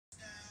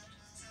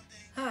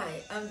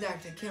I'm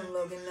Dr. Kim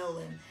Logan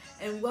Nowlin,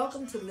 and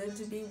welcome to Live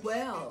to Be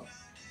Well.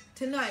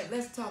 Tonight,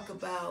 let's talk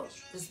about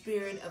the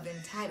spirit of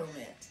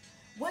entitlement.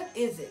 What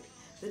is it?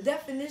 The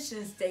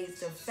definition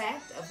states the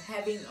fact of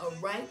having a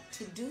right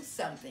to do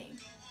something.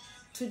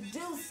 To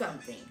do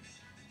something.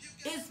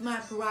 It's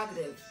my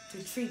prerogative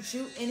to treat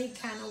you any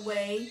kind of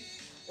way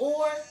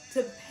or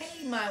to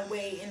pay my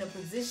way in a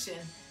position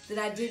that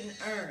I didn't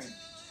earn.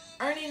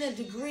 Earning a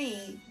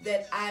degree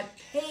that I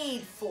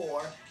paid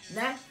for,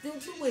 not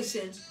through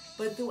tuition,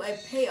 but through a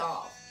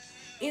payoff.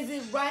 Is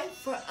it right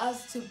for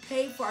us to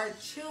pay for our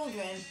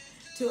children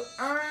to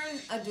earn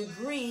a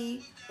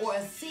degree or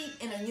a seat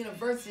in a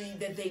university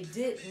that they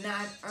did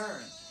not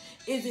earn?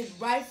 Is it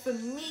right for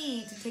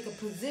me to take a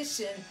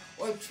position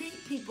or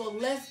treat people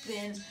less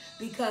than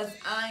because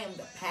I am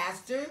the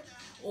pastor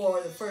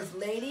or the first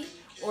lady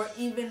or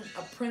even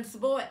a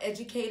principal, an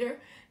educator,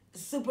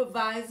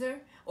 supervisor,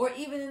 or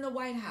even in the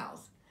White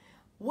House?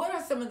 What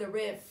are some of the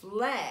red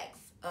flags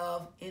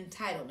of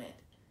entitlement?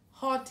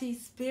 Haughty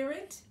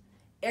spirit,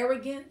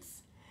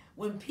 arrogance,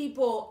 when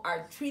people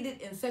are treated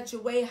in such a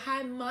way,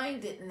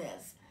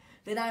 high-mindedness,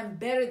 that I'm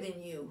better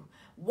than you.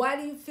 Why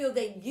do you feel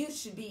that you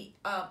should be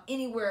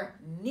anywhere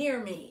near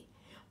me?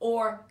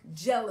 Or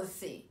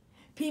jealousy.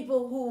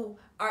 People who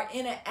are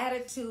in an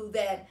attitude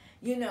that,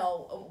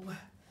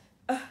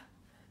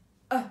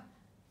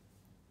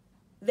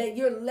 that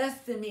you're less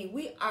than me.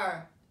 We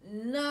are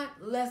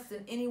not less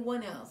than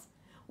anyone else.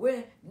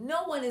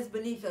 No one is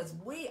beneath us.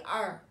 We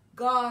are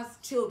God's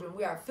children.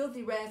 We are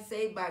filthy rags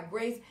saved by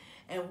grace,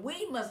 and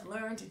we must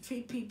learn to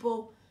treat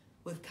people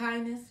with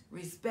kindness,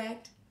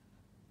 respect,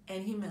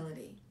 and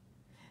humility.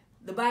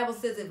 The Bible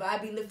says, if I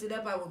be lifted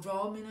up, I will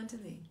draw men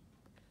unto thee.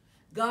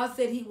 God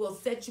said he will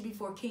set you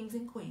before kings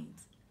and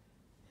queens.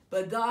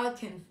 But God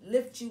can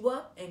lift you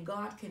up and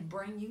God can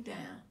bring you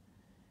down.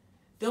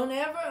 Don't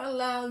ever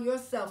allow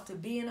yourself to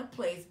be in a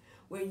place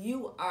where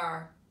you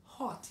are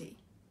haughty,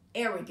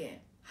 arrogant,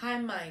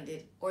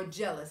 high-minded, or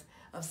jealous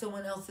of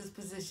someone else's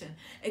position,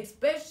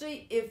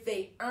 especially if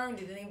they earned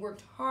it and they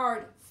worked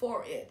hard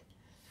for it.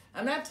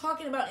 I'm not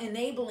talking about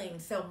enabling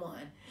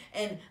someone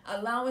and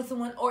allowing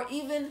someone or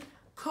even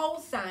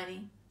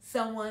co-signing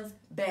someone's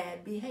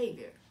bad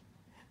behavior.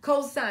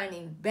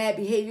 Co-signing bad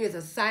behavior is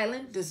a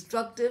silent,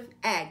 destructive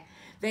act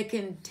that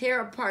can tear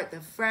apart the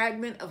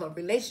fragment of a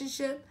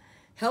relationship,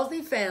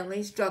 healthy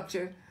family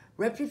structure,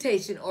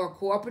 reputation, or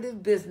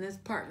cooperative business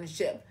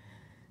partnership.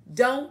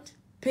 Don't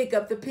pick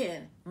up the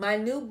pen. My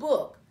new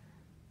book,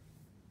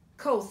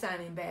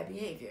 Co-Signing Bad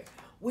Behavior.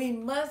 We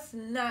must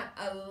not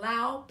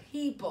allow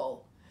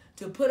people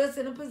to put us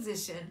in a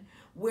position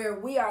where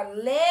we are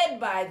led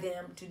by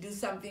them to do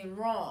something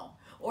wrong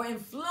or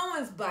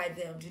influenced by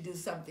them to do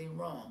something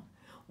wrong.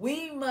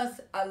 We must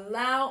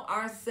allow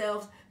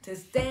ourselves to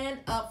stand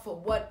up for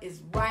what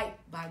is right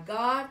by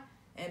God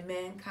and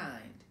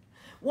mankind.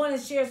 I want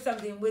to share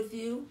something with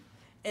you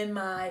in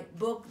my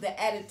book,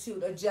 The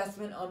Attitude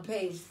Adjustment, on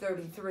page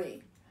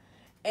 33.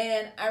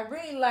 And I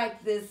really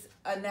like this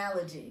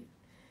analogy.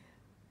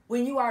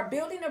 When you are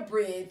building a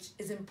bridge,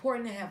 it's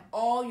important to have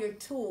all your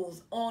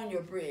tools on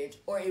your bridge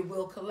or it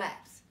will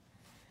collapse.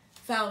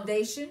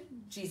 Foundation,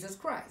 Jesus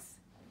Christ.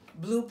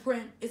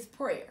 Blueprint is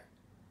prayer.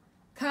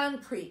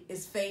 Concrete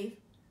is faith.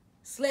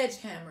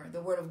 Sledgehammer, the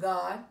Word of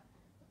God.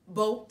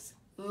 Bolts,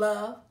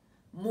 love.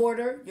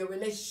 Mortar, your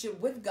relationship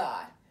with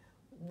God.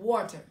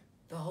 Water,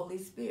 the Holy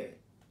Spirit.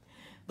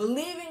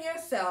 Believe in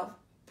yourself.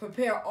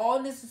 Prepare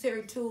all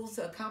necessary tools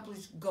to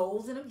accomplish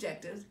goals and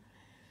objectives.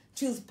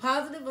 Choose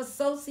positive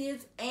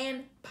associates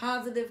and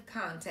positive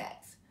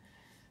contacts.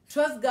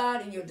 Trust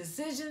God in your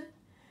decision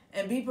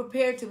and be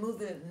prepared to move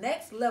to the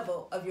next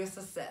level of your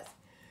success.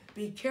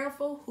 Be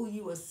careful who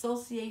you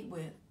associate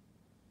with.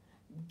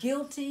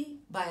 Guilty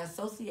by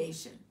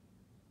association.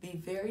 Be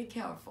very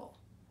careful.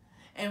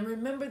 And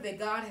remember that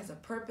God has a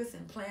purpose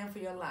and plan for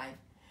your life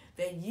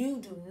that you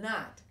do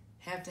not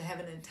have to have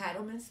an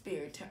entitlement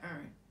spirit to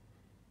earn.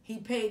 He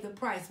paid the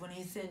price when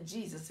he sent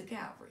Jesus to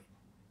Calvary.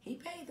 He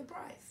paid the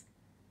price.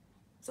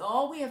 So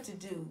all we have to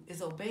do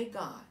is obey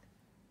God.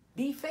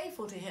 Be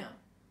faithful to him.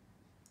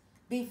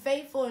 Be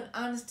faithful and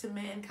honest to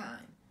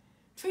mankind.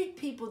 Treat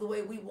people the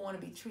way we want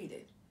to be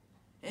treated.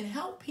 And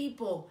help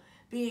people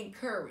be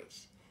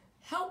encouraged.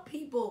 Help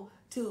people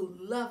to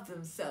love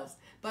themselves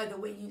by the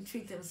way you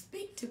treat them.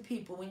 Speak to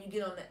people when you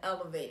get on the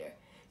elevator.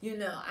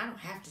 I don't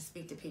have to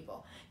speak to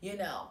people.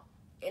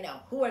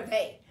 Who are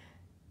they?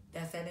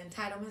 That's that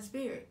entitlement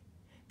spirit.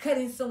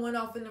 Cutting someone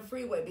off in the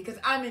freeway because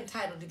I'm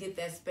entitled to get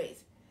that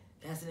space.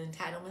 That's an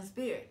entitlement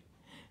spirit.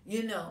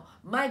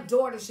 My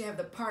daughter should have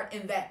the part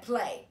in that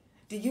play.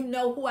 Do you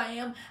know who I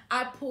am?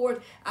 I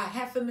poured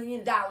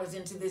 $500,000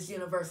 into this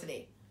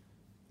university.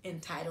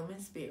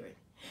 Entitlement spirit.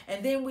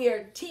 And then we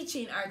are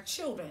teaching our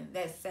children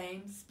that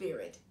same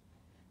spirit.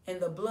 And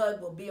the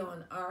blood will be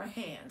on our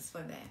hands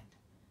for that.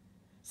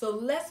 So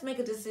let's make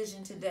a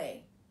decision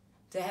today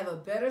to have a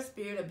better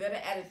spirit, a better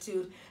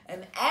attitude,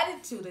 an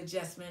attitude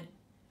adjustment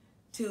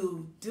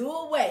to do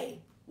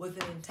away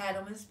with an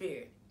entitlement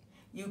spirit.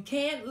 You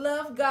can't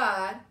love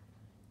God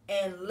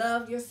and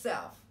love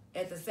yourself.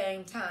 at the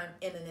same time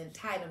in an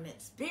entitlement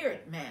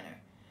spirit manner.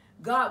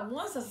 God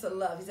wants us to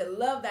love. He said,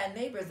 love thy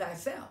neighbor as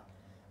thyself.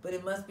 But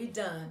it must be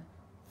done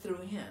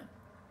through him.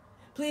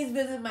 Please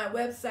visit my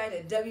website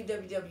at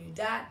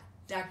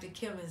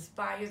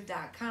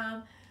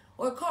www.drkiminspires.com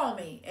or call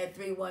me at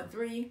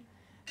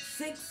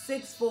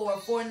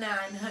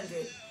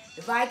 313-664-4900.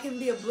 If I can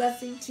be a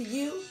blessing to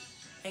you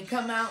and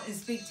come out and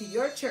speak to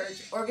your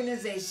church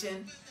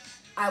organization,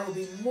 I will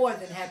be more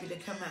than happy to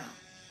come out.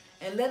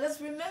 And let us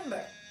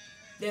remember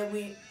that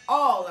we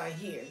all are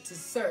here to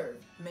serve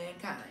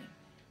mankind,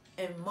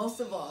 and most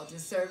of all to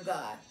serve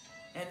God.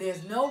 And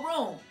there's no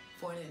room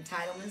for an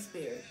entitlement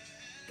spirit.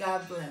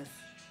 God bless.